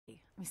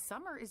mean,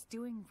 Summer is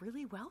doing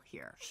really well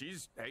here.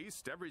 She's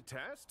aced every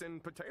test in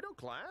potato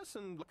class,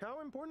 and look how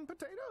important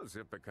potatoes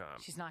have become.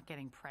 She's not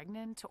getting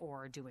pregnant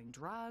or doing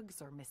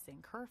drugs or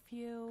missing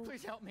curfew.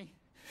 Please help me.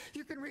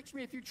 You can reach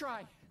me if you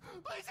try.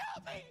 Please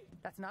help me!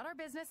 That's not our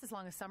business as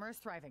long as Summer is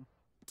thriving.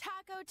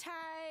 Taco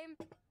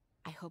time!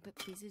 I hope it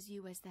pleases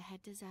you as the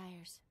head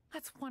desires.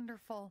 That's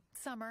wonderful,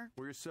 Summer.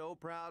 We're so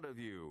proud of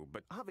you,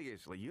 but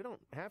obviously you don't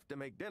have to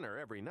make dinner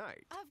every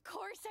night. Of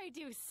course I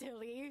do,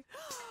 silly.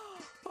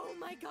 Oh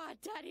my God,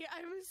 Daddy,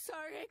 I'm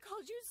sorry I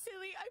called you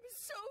silly. I'm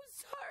so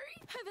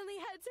sorry. Heavenly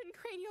Heads and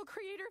Cranial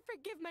Creator,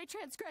 forgive my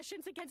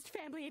transgressions against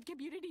family and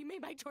community. May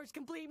my chores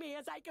complete me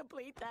as I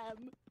complete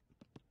them.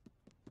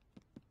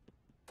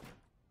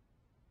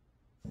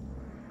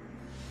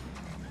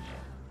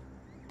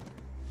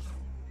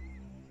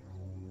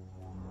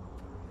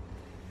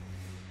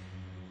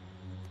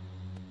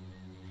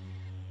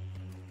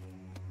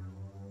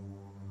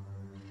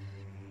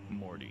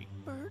 Morty.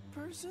 Bird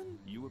person?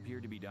 You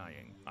appear to be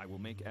dying. I will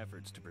make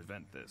efforts to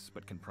prevent this,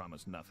 but can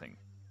promise nothing.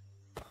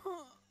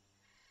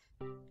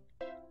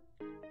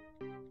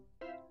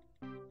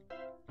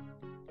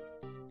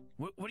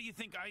 What do you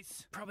think,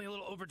 Ice? Probably a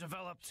little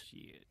overdeveloped.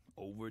 Shit.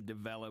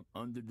 Overdeveloped,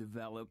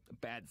 underdeveloped.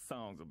 Bad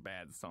song's a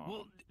bad song.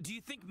 Well, do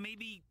you think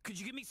maybe, could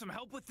you give me some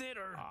help with it,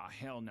 or? Aw,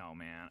 hell no,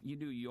 man. You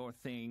do your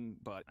thing,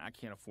 but I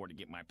can't afford to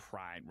get my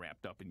pride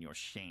wrapped up in your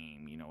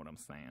shame, you know what I'm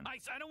saying?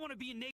 Ice, I don't want to be a